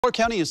Clark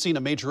County has seen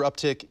a major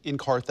uptick in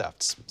car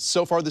thefts.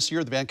 So far this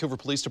year, the Vancouver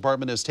Police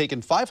Department has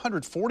taken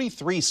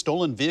 543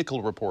 stolen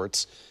vehicle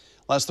reports.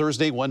 Last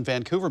Thursday, one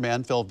Vancouver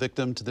man fell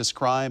victim to this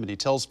crime, and he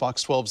tells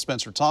Fox 12's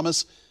Spencer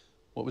Thomas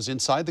what was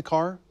inside the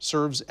car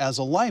serves as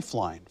a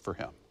lifeline for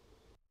him.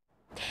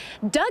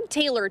 Doug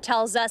Taylor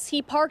tells us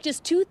he parked his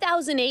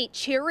 2008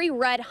 cherry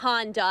red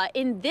Honda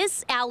in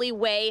this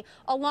alleyway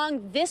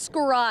along this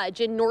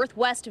garage in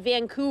northwest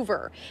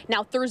Vancouver.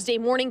 Now, Thursday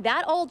morning,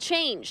 that all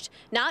changed.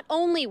 Not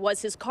only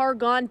was his car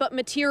gone, but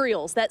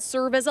materials that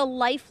serve as a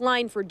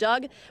lifeline for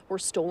Doug were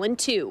stolen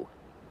too.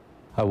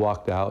 I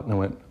walked out and I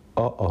went,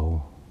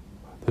 uh-oh,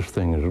 this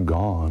thing is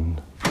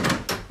gone.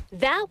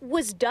 That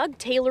was Doug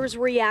Taylor's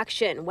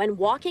reaction when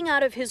walking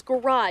out of his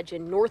garage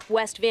in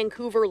northwest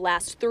Vancouver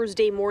last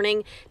Thursday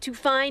morning to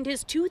find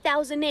his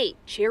 2008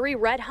 cherry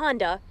red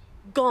Honda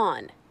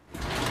gone.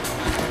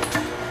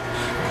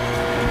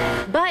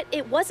 But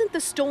it wasn't the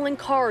stolen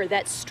car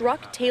that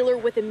struck Taylor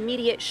with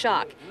immediate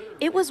shock.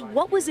 It was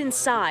what was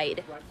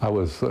inside. I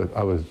was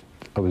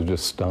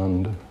just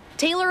stunned.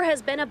 Taylor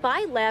has been a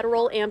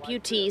bilateral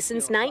amputee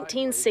since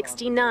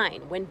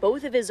 1969, when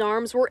both of his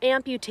arms were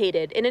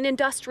amputated in an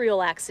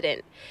industrial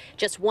accident.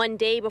 Just one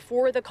day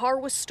before the car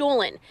was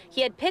stolen,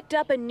 he had picked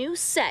up a new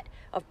set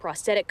of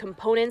prosthetic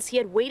components he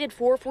had waited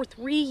for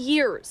 3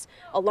 years,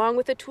 along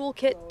with a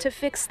toolkit to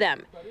fix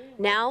them.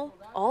 Now,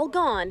 all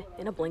gone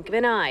in a blink of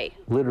an eye.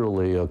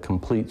 Literally a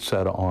complete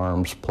set of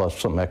arms plus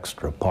some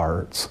extra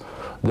parts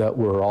that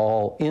were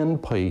all in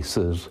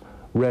places,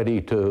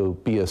 ready to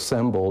be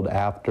assembled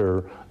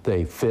after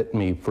they fit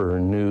me for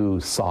new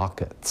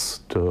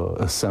sockets to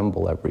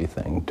assemble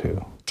everything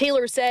to.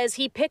 Taylor says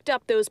he picked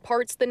up those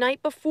parts the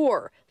night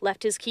before,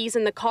 left his keys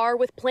in the car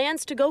with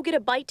plans to go get a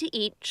bite to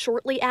eat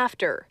shortly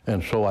after.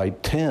 And so I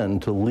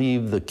tend to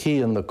leave the key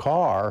in the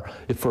car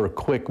for a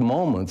quick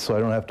moment so I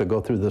don't have to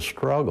go through the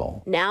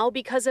struggle. Now,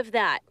 because of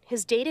that,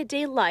 his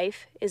day-to-day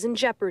life is in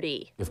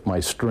jeopardy. If my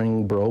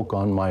string broke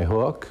on my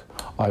hook,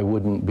 I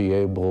wouldn't be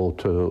able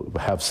to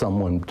have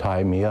someone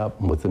tie me up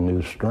with a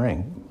new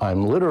string.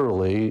 I'm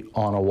literally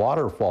on a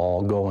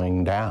waterfall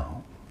going down.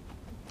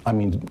 I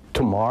mean,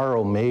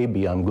 tomorrow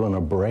maybe I'm going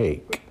to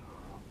break.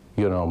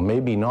 You know,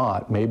 maybe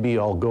not. Maybe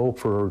I'll go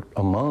for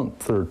a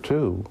month or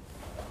two.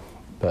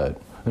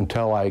 But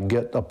until I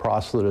get a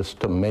prosthetist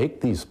to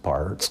make these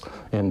parts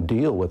and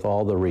deal with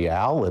all the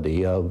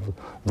reality of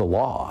the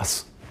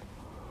loss,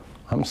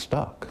 I'm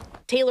stuck.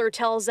 Taylor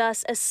tells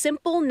us a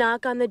simple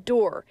knock on the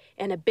door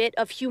and a bit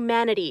of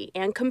humanity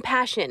and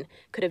compassion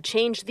could have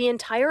changed the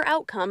entire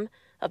outcome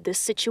of this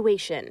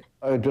situation.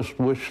 I just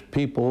wish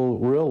people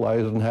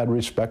realized and had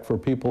respect for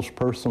people's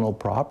personal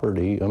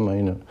property. I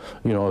mean,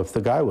 you know, if the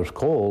guy was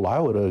cold, I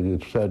would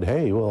have said,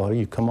 hey, well,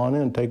 you come on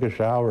in, take a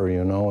shower,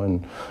 you know,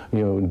 and, you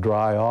know,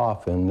 dry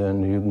off, and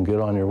then you can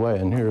get on your way,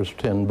 and here's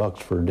 $10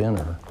 for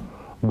dinner.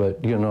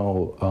 But, you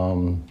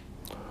know,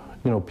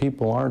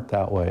 people aren't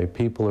that way.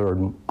 People are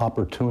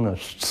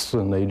opportunists,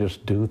 and they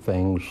just do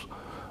things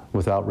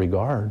without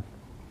regard.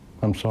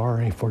 I'm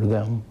sorry for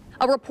them.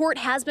 A report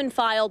has been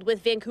filed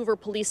with Vancouver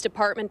Police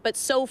Department, but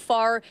so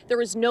far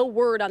there is no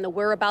word on the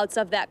whereabouts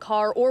of that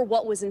car or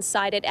what was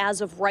inside it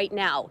as of right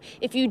now.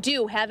 If you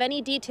do have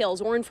any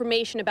details or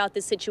information about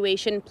this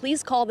situation,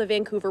 please call the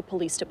Vancouver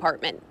Police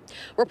Department.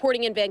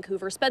 Reporting in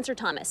Vancouver, Spencer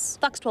Thomas,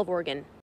 Fox 12 Oregon.